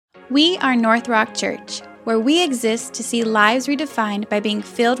We are North Rock Church, where we exist to see lives redefined by being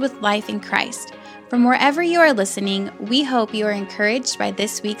filled with life in Christ. From wherever you are listening, we hope you are encouraged by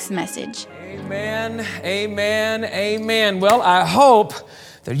this week's message. Amen, amen, amen. Well, I hope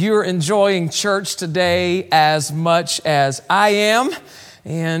that you're enjoying church today as much as I am.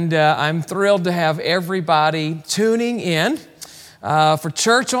 And I'm thrilled to have everybody tuning in for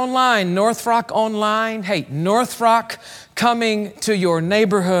Church Online, North Rock Online. Hey, North Rock coming to your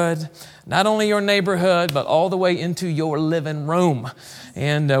neighborhood, not only your neighborhood, but all the way into your living room.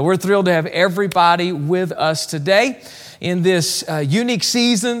 And we're thrilled to have everybody with us today in this unique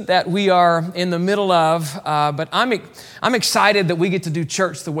season that we are in the middle of. But I'm excited that we get to do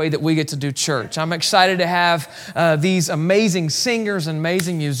church the way that we get to do church. I'm excited to have these amazing singers and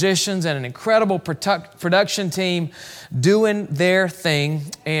amazing musicians and an incredible production team doing their thing.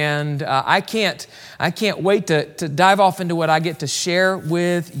 And I can't wait to dive off into what I get to share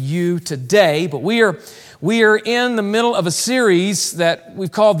with you today. But we are in the middle of a series that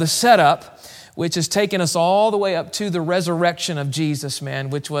we've called The Setup, which has taken us all the way up to the resurrection of Jesus, man,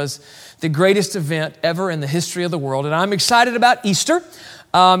 which was the greatest event ever in the history of the world. And I'm excited about Easter.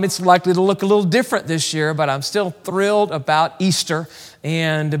 It's likely to look a little different this year, but I'm still thrilled about Easter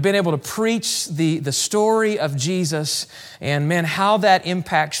and being able to preach the story of Jesus and, man, how that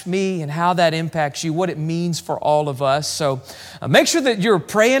impacts me and how that impacts you, what it means for all of us. So make sure that you're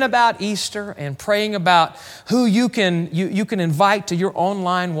praying about Easter and praying about who you can invite to your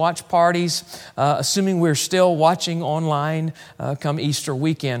online watch parties, assuming we're still watching online come Easter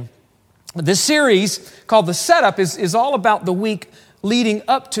weekend. This series called The Setup is all about the week leading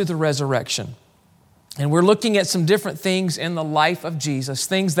up to the resurrection. And we're looking at some different things in the life of Jesus,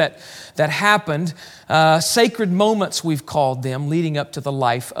 things that happened, sacred moments we've called them, leading up to the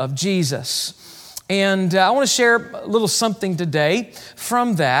life of Jesus. And I want to share a little something today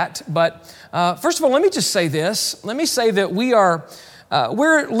from that. But first of all, let me just say this. Let me say that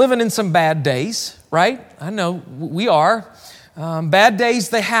we're living in some bad days, right? I know we are. Bad days,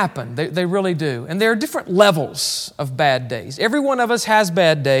 they happen. They really do. And there are different levels of bad days. Every one of us has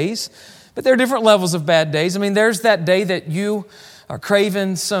bad days, but there are different levels of bad days. I mean, there's that day that you are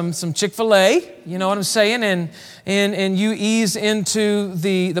craving some Chick-fil-A, you know what I'm saying? And you ease into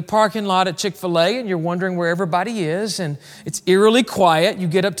the parking lot at Chick-fil-A and you're wondering where everybody is, and it's eerily quiet. You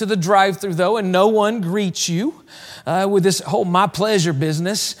get up to the drive-thru though, and no one greets you with this whole my pleasure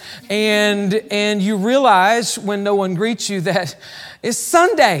business. And you realize when no one greets you that it's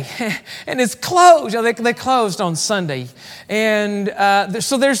Sunday and it's closed. They closed on Sunday. And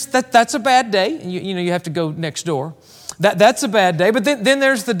so that's a bad day. You have to go next door. That's a bad day. But then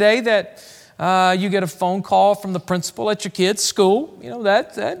there's the day that you get a phone call from the principal at your kid's school. You know,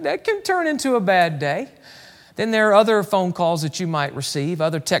 that can turn into a bad day. Then there are other phone calls that you might receive,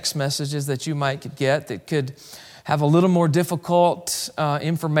 other text messages that you might get that could have a little more difficult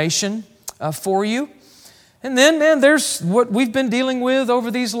information for you. And then, man, there's what we've been dealing with over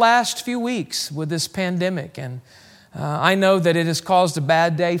these last few weeks with this pandemic. And I know that it has caused a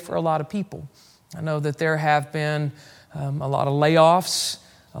bad day for a lot of people. I know that there have been a lot of layoffs,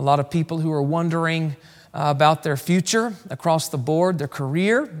 a lot of people who are wondering about their future across the board, their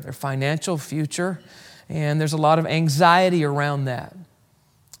career, their financial future. And there's a lot of anxiety around that.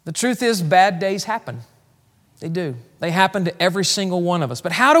 The truth is, bad days happen. They do. They happen to every single one of us.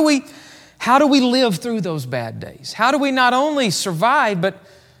 But how do we live through those bad days? How do we not only survive, but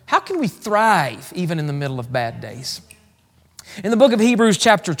how can we thrive even in the middle of bad days? In the book of Hebrews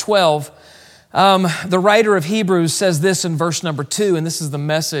chapter 12, the writer of Hebrews says this in verse number 2, and this is the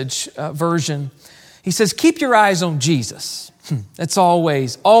Message version. He says, keep your eyes on Jesus. That's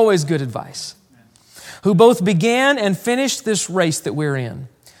always good advice. Who both began and finished this race that we're in.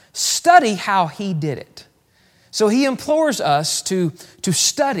 Study how he did it. So he implores us to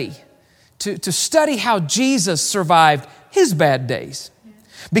study how Jesus survived his bad days,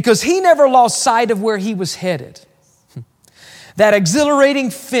 because he never lost sight of where he was headed. That exhilarating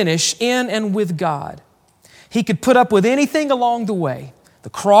finish in and with God. He could put up with anything along the way. The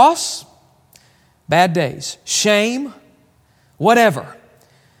cross, bad days, shame, whatever.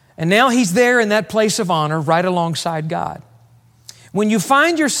 And now he's there in that place of honor right alongside God. When you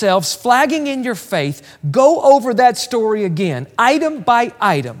find yourselves flagging in your faith, go over that story again, item by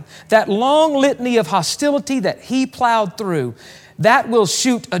item. That long litany of hostility that he plowed through, that will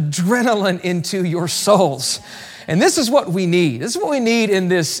shoot adrenaline into your souls. And this is what we need. This is what we need in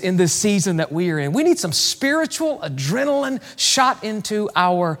this season that we are in. We need some spiritual adrenaline shot into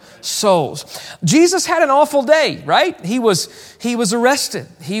our souls. Jesus had an awful day, right? He was arrested.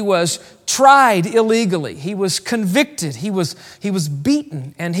 He was tried illegally. He was convicted. He was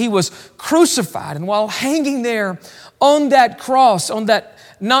beaten, and he was crucified. And while hanging there on that cross, on that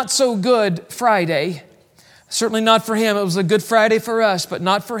not so good Friday, certainly not for him, it was a good Friday for us, but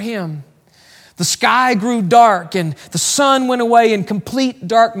not for him, the sky grew dark and the sun went away and complete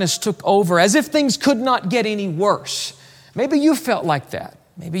darkness took over, as if things could not get any worse. Maybe you felt like that.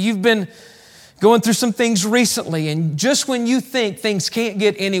 Maybe you've been going through some things recently, and just when you think things can't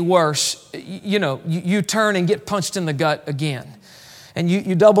get any worse, you turn and get punched in the gut again. And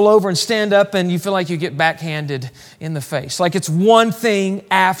you double over and stand up, and you feel like you get backhanded in the face. Like it's one thing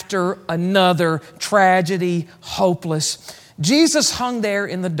after another, tragedy, hopeless. Jesus hung there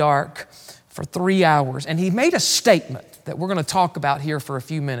in the dark for 3 hours, and he made a statement that we're going to talk about here for a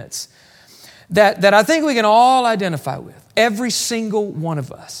few minutes that I think we can all identify with, every single one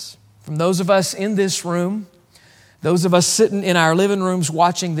of us. From those of us in this room, those of us sitting in our living rooms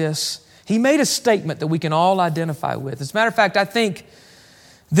watching this, he made a statement that we can all identify with. As a matter of fact, I think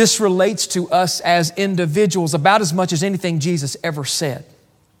this relates to us as individuals about as much as anything Jesus ever said.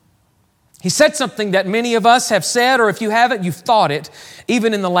 He said something that many of us have said, or if you haven't, you've thought it,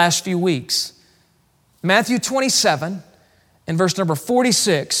 even in the last few weeks. Matthew 27 and verse number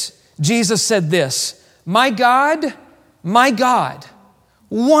 46, Jesus said this, my God,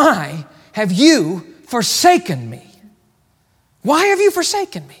 why have you forsaken me? Why have you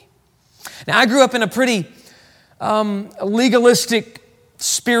forsaken me? Now, I grew up in a pretty legalistic,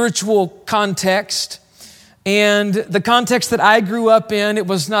 spiritual context. And the context that I grew up in, it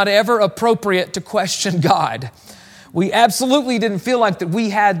was not ever appropriate to question God. We absolutely didn't feel like that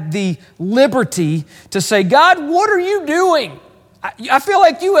we had the liberty to say, God, what are you doing? I feel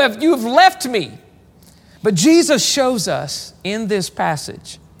like you have left me. But Jesus shows us in this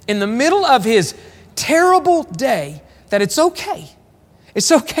passage, in the middle of his terrible day, that it's okay.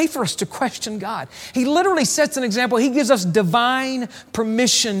 It's okay for us to question God. He literally sets an example. He gives us divine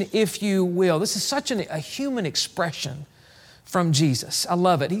permission, if you will. This is such a human expression from Jesus. I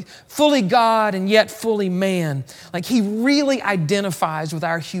love it. He's fully God and yet fully man. Like he really identifies with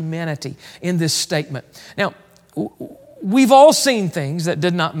our humanity in this statement. Now, we've all seen things that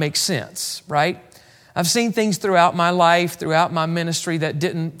did not make sense, right? I've seen things throughout my life, throughout my ministry that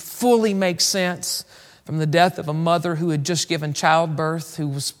didn't fully make sense. From the death of a mother who had just given childbirth, who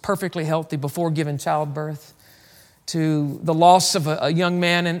was perfectly healthy before giving childbirth, to the loss of a young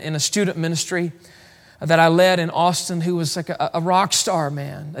man in a student ministry that I led in Austin, who was like a rock star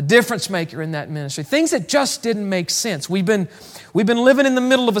man, a difference maker in that ministry. Things that just didn't make sense. We've been living in the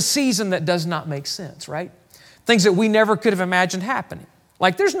middle of a season that does not make sense, right? Things that we never could have imagined happening.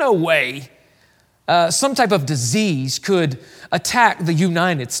 Like there's no way some type of disease could attack the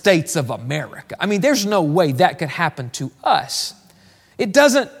United States of America. I mean, there's no way that could happen to us. It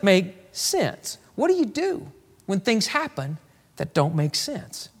doesn't make sense. What do you do when things happen that don't make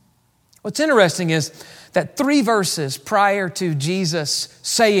sense? What's interesting is that 3 verses prior to Jesus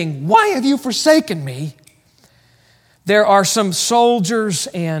saying, why have you forsaken me? There are some soldiers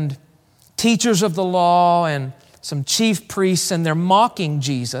and teachers of the law and some chief priests, and they're mocking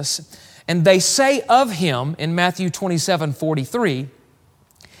Jesus. And they say of him in Matthew 27:43,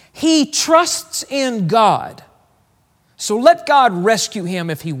 he trusts in God, so let God rescue him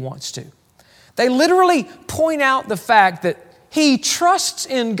if he wants to. They literally point out the fact that he trusts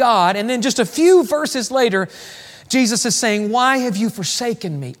in God, and then just a few verses later, Jesus is saying, why have you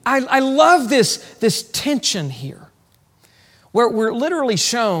forsaken me? I love this tension here, where we're literally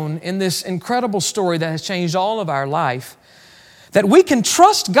shown in this incredible story that has changed all of our life, that we can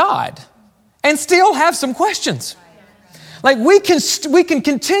trust God and still have some questions. Like we can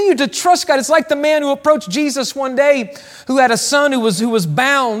continue to trust God. It's like the man who approached Jesus one day who had a son who was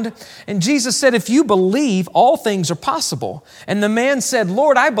bound. And Jesus said, if you believe, all things are possible. And the man said,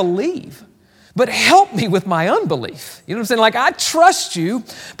 Lord, I believe, but help me with my unbelief. You know what I'm saying? Like I trust you,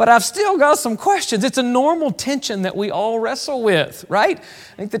 but I've still got some questions. It's a normal tension that we all wrestle with, right?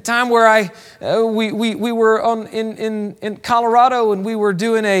 I think the time where we were in Colorado and we were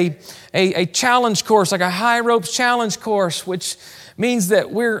doing a challenge course, like a high ropes challenge course, which means that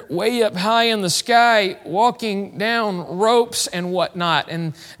we're way up high in the sky walking down ropes and whatnot.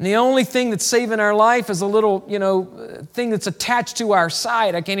 And the only thing that's saving our life is a little, thing that's attached to our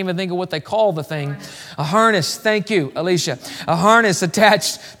side. I can't even think of what they call the thing? A harness. Thank you, Alicia. A harness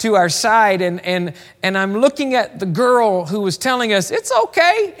attached to our side. And I'm looking at the girl who was telling us, it's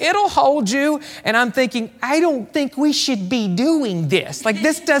okay, it'll hold you. And I'm thinking, I don't think we should be doing this. Like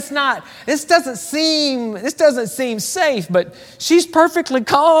this doesn't seem safe, but she's perfectly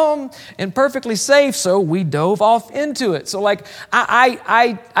calm and perfectly safe. So we dove off into it. So like,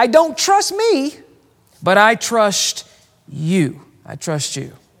 I don't trust me, but I trust you. I trust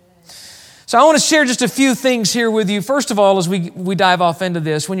you. So I want to share just a few things here with you. First of all, as we dive off into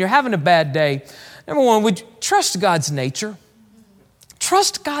this, when you're having a bad day, number one, would you trust God's nature?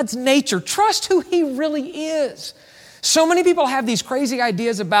 Trust God's nature. Trust who He really is. So many people have these crazy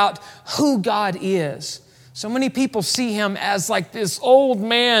ideas about who God is. So many people see Him as like this old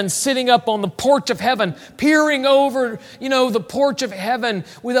man sitting up on the porch of heaven, peering over, the porch of heaven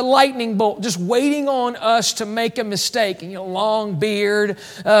with a lightning bolt, just waiting on us to make a mistake. And long beard,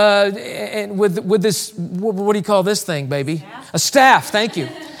 and with this, what do you call this thing, baby? A staff. Thank you.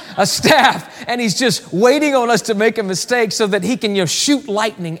 A staff. And He's just waiting on us to make a mistake so that He can shoot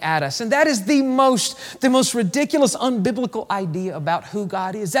lightning at us. And that is the most ridiculous, unbiblical idea about who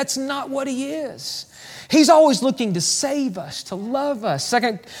God is. That's not what He is. He's always looking to save us, to love us.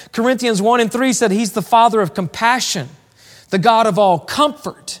 2 Corinthians 1:3 said He's the Father of compassion, the God of all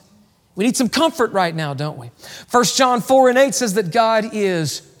comfort. We need some comfort right now, don't we? 1 John 4:8 says that God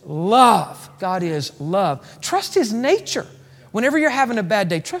is love. God is love. Trust His nature. Whenever you're having a bad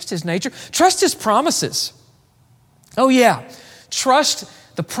day, trust His nature. Trust His promises. Oh yeah, trust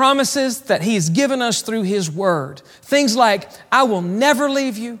the promises that He has given us through His Word. Things like, I will never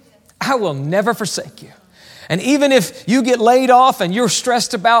leave you. I will never forsake you. And even if you get laid off and you're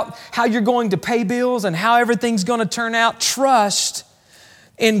stressed about how you're going to pay bills and how everything's going to turn out, trust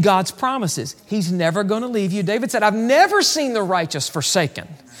in God's promises. He's never going to leave you. David said, I've never seen the righteous forsaken,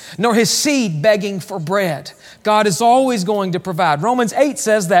 nor his seed begging for bread. God is always going to provide. Romans 8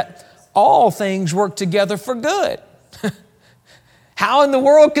 says that all things work together for good. How in the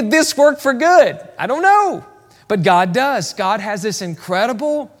world could this work for good? I don't know. But God does. God has this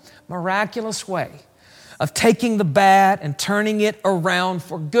incredible, miraculous way of taking the bad and turning it around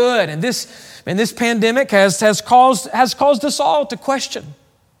for good. And this pandemic has caused us all to question.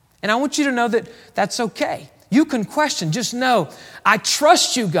 And I want you to know that that's okay. You can question. Just know, I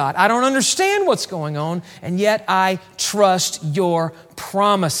trust you, God. I don't understand what's going on, and yet I trust your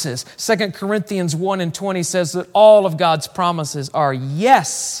promises. 2 Corinthians 1:20 says that all of God's promises are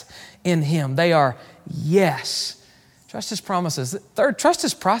yes in Him. They are yes. Trust His promises. Third, trust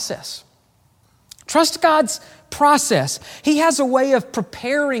His process. Trust God's process. He has a way of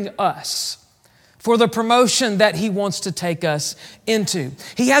preparing us for the promotion that He wants to take us into.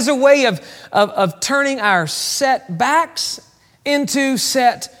 He has a way of turning our setbacks into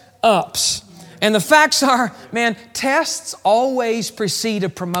set-ups. And the facts are, tests always precede a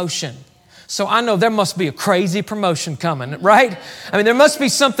promotion. So I know there must be a crazy promotion coming, right? There must be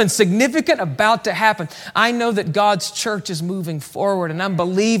something significant about to happen. I know that God's church is moving forward, and I'm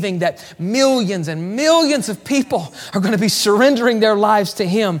believing that millions and millions of people are going to be surrendering their lives to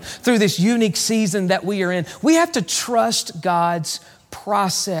Him through this unique season that we are in. We have to trust God's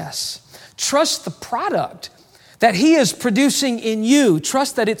process. Trust the product that He is producing in you.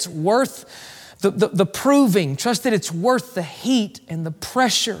 Trust that it's worth the proving. Trust that it's worth the heat and the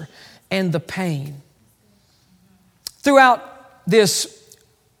pressure and the pain. Throughout this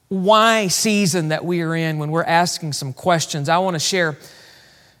why season that we are in, when we're asking some questions, I want to share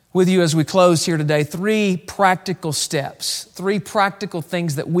with you as we close here today 3 practical steps, 3 practical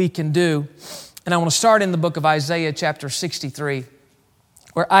things that we can do. And I want to start in the book of Isaiah chapter 63,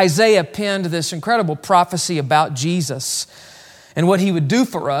 where Isaiah penned this incredible prophecy about Jesus and what He would do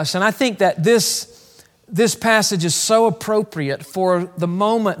for us. And I think that this passage is so appropriate for the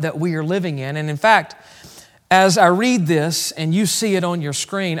moment that we are living in. And in fact, as I read this and you see it on your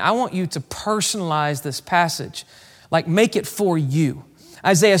screen, I want you to personalize this passage, like make it for you.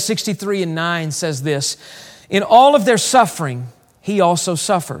 Isaiah 63:9 says this, in all of their suffering, He also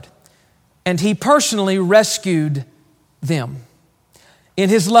suffered, and He personally rescued them. In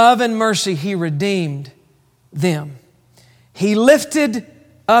His love and mercy, He redeemed them. He lifted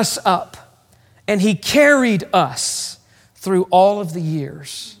us up, and He carried us through all of the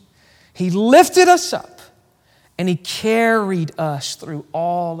years. He lifted us up and He carried us through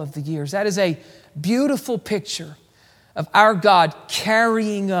all of the years. That is a beautiful picture of our God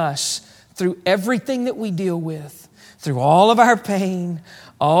carrying us through everything that we deal with, through all of our pain,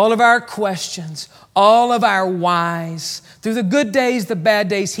 all of our questions, all of our whys, through the good days, the bad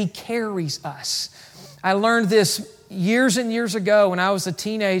days. He carries us. I learned this years and years ago when I was a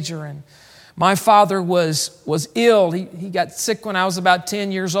teenager, and My father was ill. He got sick when I was about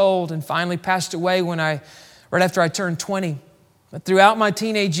 10 years old and finally passed away right after I turned 20. But throughout my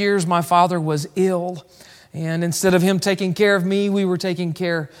teenage years, my father was ill. And instead of him taking care of me, we were taking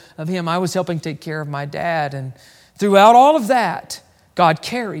care of him. I was helping take care of my dad. And throughout all of that, God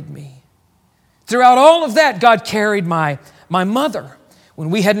carried me. Throughout all of that, God carried my mother. When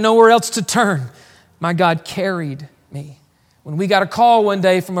we had nowhere else to turn, my God carried me. When we got a call one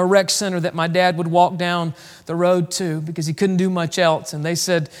day from a rec center that my dad would walk down the road to because he couldn't do much else, and they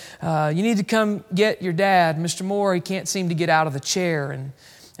said, you need to come get your dad. Mr. Moore, he can't seem to get out of the chair.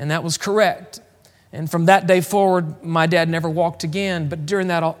 And that was correct. And from that day forward, my dad never walked again. But during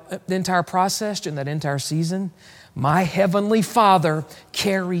the entire process, during that entire season, my Heavenly Father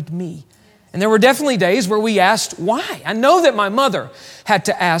carried me. And there were definitely days where we asked, why? I know that my mother had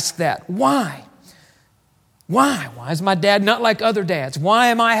to ask that. Why? Why? Why is my dad not like other dads? Why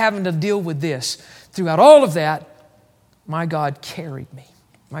am I having to deal with this? Throughout all of that, my God carried me.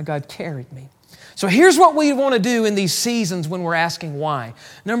 My God carried me. So here's what we want to do in these seasons when we're asking why.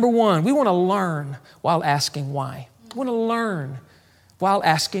 Number one, we want to learn while asking why. We want to learn while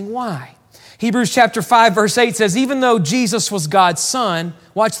asking why. Hebrews chapter 5, verse 8 says, even though Jesus was God's son,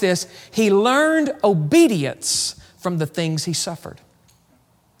 watch this, he learned obedience from the things he suffered.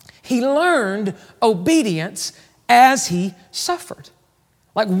 He learned obedience as he suffered.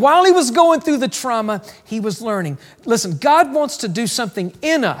 Like while he was going through the trauma, he was learning. Listen, God wants to do something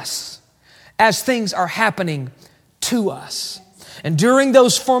in us as things are happening to us. And during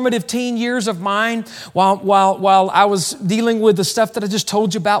those formative teen years of mine, while I was dealing with the stuff that I just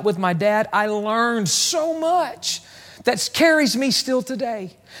told you about with my dad, I learned so much that carries me still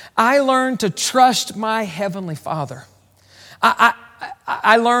today. I learned to trust my Heavenly Father.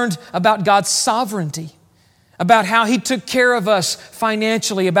 I learned about God's sovereignty, about how He took care of us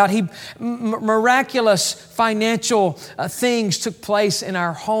financially, about miraculous financial things took place in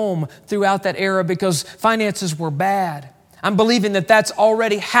our home throughout that era because finances were bad. I'm believing that that's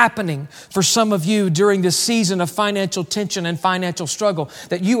already happening for some of you during this season of financial tension and financial struggle,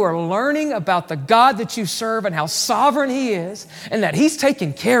 that you are learning about the God that you serve and how sovereign He is and that He's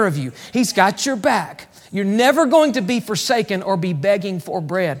taking care of you. He's got your back. You're never going to be forsaken or be begging for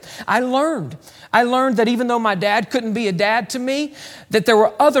bread. I learned that even though my dad couldn't be a dad to me, that there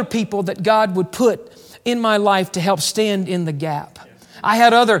were other people that God would put in my life to help stand in the gap. I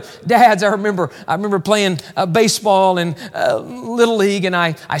had other dads. I remember playing baseball in Little League, and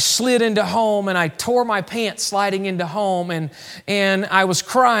I slid into home, and I tore my pants sliding into home, and I was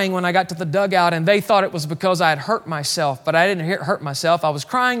crying when I got to the dugout, and they thought it was because I had hurt myself, but I didn't hurt myself. I was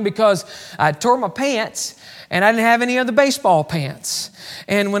crying because I tore my pants, and I didn't have any other baseball pants.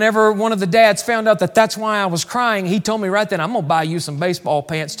 And whenever one of the dads found out that that's why I was crying, he told me right then, I'm going to buy you some baseball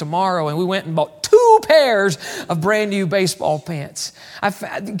pants tomorrow. And we went and bought 2 pairs of brand new baseball pants.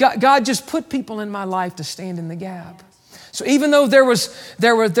 God just put people in my life to stand in the gap. So even though there was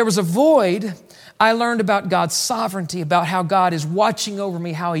a void, I learned about God's sovereignty, about how God is watching over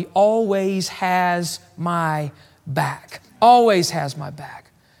me, how He always has my back. Always has my back.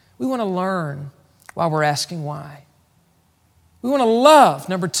 We want to learn while we're asking why. We want to love.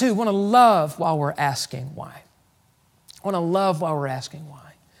 Number 2, we want to love while we're asking why. I want to love while we're asking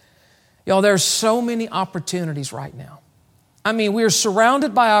why. Y'all, there's so many opportunities right now. I mean, we're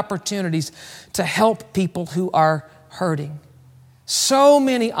surrounded by opportunities to help people who are hurting. So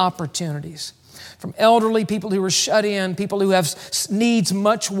many opportunities. From elderly people who are shut in, people who have needs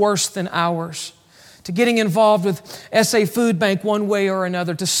much worse than ours, to getting involved with SA Food Bank one way or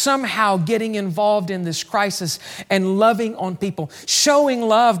another, to somehow getting involved in this crisis and loving on people, showing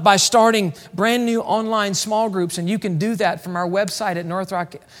love by starting brand new online small groups. And you can do that from our website at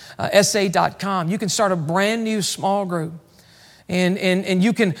northrocksa.com. You can start a brand new small group. And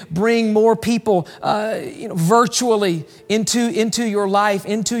you can bring more people virtually into your life,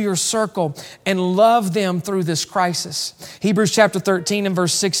 into your circle, and love them through this crisis. Hebrews chapter 13 and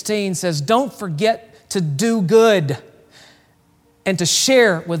verse 16 says, don't forget to do good and to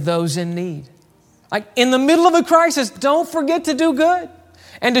share with those in need. Like in the middle of a crisis, don't forget to do good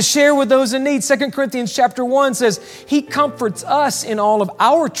and to share with those in need. 2 Corinthians chapter 1 says, He comforts us in all of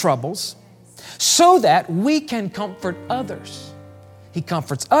our troubles so that we can comfort others. He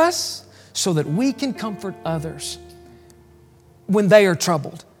comforts us so that we can comfort others when they are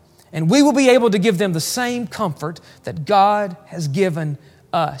troubled. And we will be able to give them the same comfort that God has given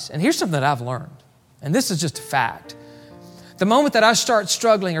us. And here's something that I've learned, and this is just a fact. The moment that I start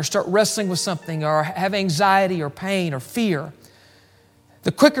struggling or start wrestling with something or have anxiety or pain or fear,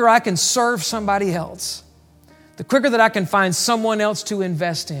 the quicker I can serve somebody else, the quicker that I can find someone else to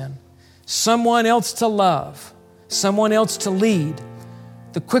invest in, someone else to love, someone else to lead,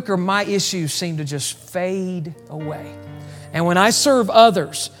 the quicker my issues seem to just fade away. And when I serve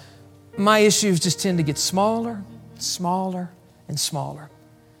others, my issues just tend to get smaller, smaller, and smaller.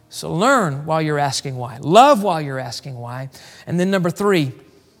 So learn while you're asking why. Love while you're asking why. And then number 3,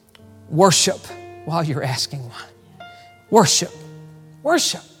 worship while you're asking why. Worship.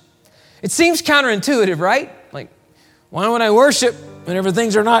 Worship. It seems counterintuitive, right? Like, why would I worship whenever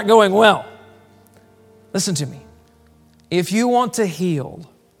things are not going well? Listen to me. If you want to heal,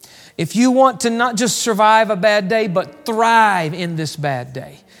 if you want to not just survive a bad day, but thrive in this bad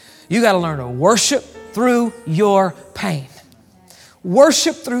day, you got to learn to worship through your pain.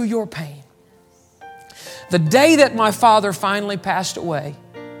 Worship through your pain. The day that my father finally passed away,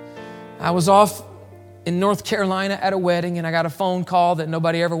 I was off in North Carolina at a wedding, and I got a phone call that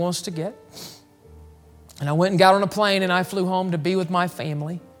nobody ever wants to get. And I went and got on a plane, and I flew home to be with my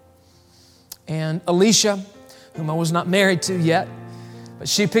family. And Alicia, whom I was not married to yet, but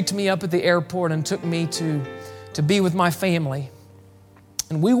she picked me up at the airport and took me to be with my family.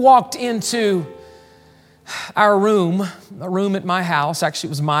 And we walked into our room, a room at my house. Actually,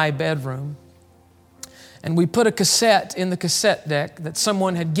 it was my bedroom. And we put a cassette in the cassette deck that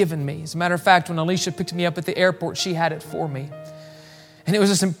someone had given me. As a matter of fact, when Alicia picked me up at the airport, she had it for me. And it was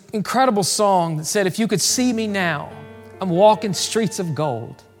this incredible song that said, if you could see me now, I'm walking streets of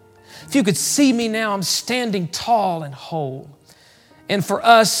gold. If you could see me now, I'm standing tall and whole. And for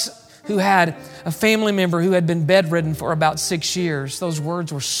us who had a family member who had been bedridden for about 6 years, those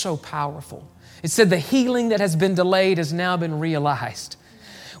words were so powerful. It said, the healing that has been delayed has now been realized.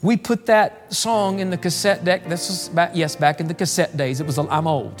 We put that song in the cassette deck. This was back in the cassette days. I'm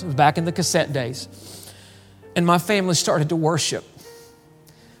old. It was back in the cassette days. And my family started to worship.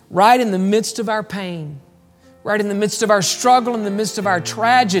 Right in the midst of our pain, right in the midst of our struggle, in the midst of our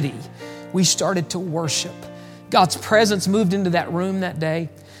tragedy, we started to worship. God's presence moved into that room that day,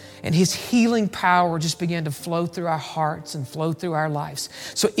 and His healing power just began to flow through our hearts and flow through our lives.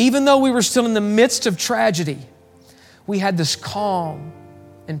 So even though we were still in the midst of tragedy, we had this calm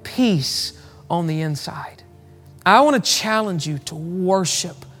and peace on the inside. I want to challenge you to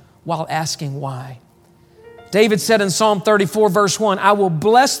worship while asking why. David said in Psalm 34, verse 1, I will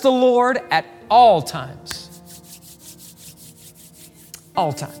bless the Lord at all times.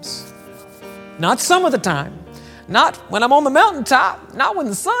 All times. Not some of the time. Not when I'm on the mountaintop. Not when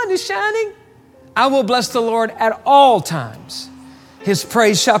the sun is shining. I will bless the Lord at all times. His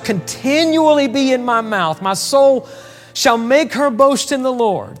praise shall continually be in my mouth. My soul shall make her boast in the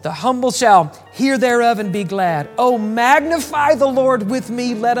Lord. The humble shall hear thereof and be glad. Oh, magnify the Lord with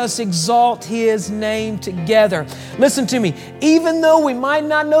me. Let us exalt His name together. Listen to me. Even though we might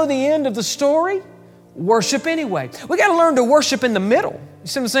not know the end of the story, worship anyway. We got to learn to worship in the middle. You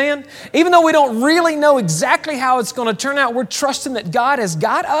see what I'm saying? Even though we don't really know exactly how it's going to turn out, we're trusting that God has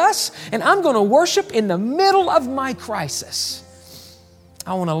got us, and I'm going to worship in the middle of my crisis.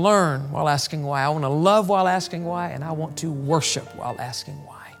 I want to learn while asking why. I want to love while asking why, and I want to worship while asking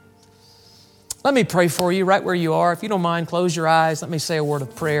why. Let me pray for you right where you are. If you don't mind, close your eyes. Let me say a word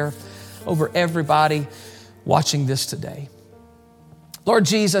of prayer over everybody watching this today. Lord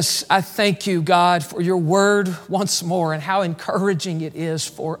Jesus, I thank you, God, for your word once more and how encouraging it is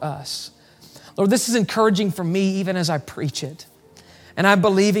for us. Lord, this is encouraging for me even as I preach it. And I'm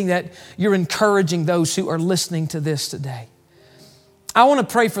believing that you're encouraging those who are listening to this today. I want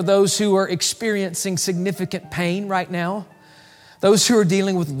to pray for those who are experiencing significant pain right now, those who are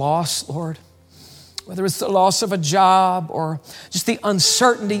dealing with loss, Lord, whether it's the loss of a job or just the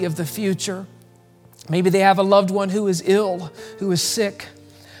uncertainty of the future. Maybe they have a loved one who is ill, who is sick.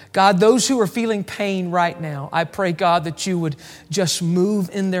 God, those who are feeling pain right now, I pray, God, that you would just move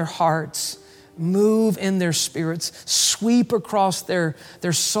in their hearts, move in their spirits, sweep across their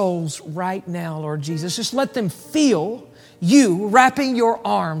souls right now, Lord Jesus. Just let them feel you wrapping your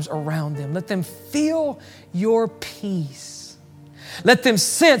arms around them. Let them feel your peace. Let them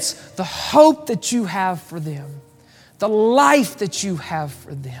sense the hope that you have for them, the life that you have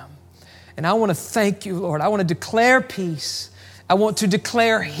for them. And I want to thank you, Lord. I want to declare peace. I want to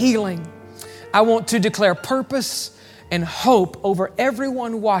declare healing. I want to declare purpose and hope over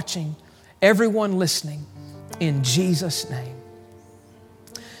everyone watching, everyone listening, in Jesus' name.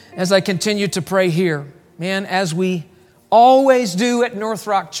 As I continue to pray here, man, as we always do at North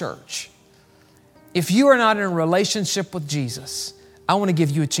Rock Church, if you are not in a relationship with Jesus, I want to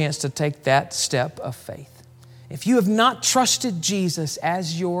give you a chance to take that step of faith. If you have not trusted Jesus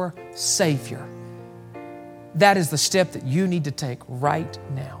as your Savior, that is the step that you need to take right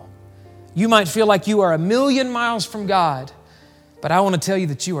now. You might feel like you are a million miles from God, but I want to tell you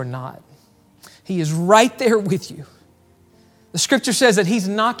that you are not. He is right there with you. The scripture says that He's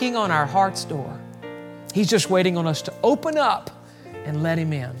knocking on our heart's door. He's just waiting on us to open up and let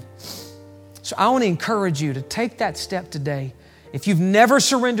Him in. So I want to encourage you to take that step today. If you've never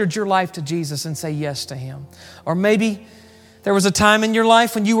surrendered your life to Jesus, and say yes to Him. Or maybe there was a time in your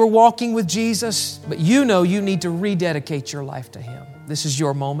life when you were walking with Jesus, but you know you need to rededicate your life to Him. This is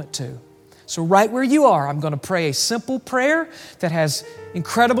your moment too. So right where you are, I'm going to pray a simple prayer that has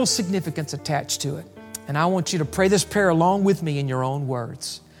incredible significance attached to it. And I want you to pray this prayer along with me in your own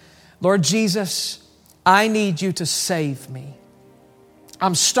words. Lord Jesus, I need You to save me.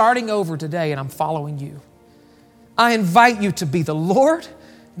 I'm starting over today and I'm following You. I invite You to be the Lord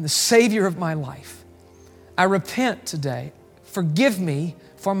and the Savior of my life. I repent today. Forgive me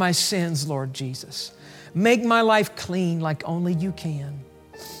for my sins, Lord Jesus. Make my life clean like only You can.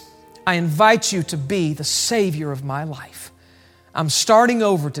 I invite You to be the Savior of my life. I'm starting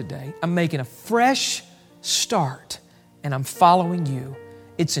over today. I'm making a fresh start and I'm following You.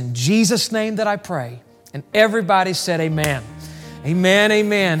 It's in Jesus' name that I pray. And everybody said amen. Amen,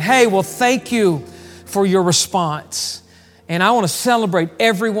 amen. Hey, well, thank you for your response. And I want to celebrate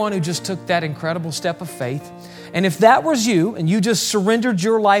everyone who just took that incredible step of faith. And if that was you and you just surrendered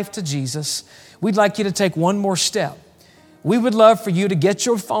your life to Jesus, we'd like you to take one more step. We would love for you to get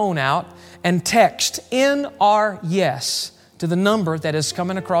your phone out and text NR Yes to the number that is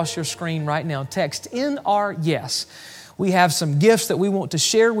coming across your screen right now. Text NR Yes. We have some gifts that we want to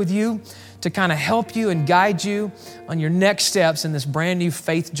share with you to kind of help you and guide you on your next steps in this brand new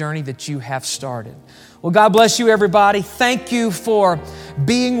faith journey that you have started. Well, God bless you, everybody. Thank you for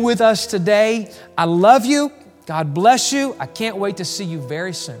being with us today. I love you. God bless you. I can't wait to see you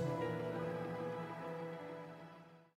very soon.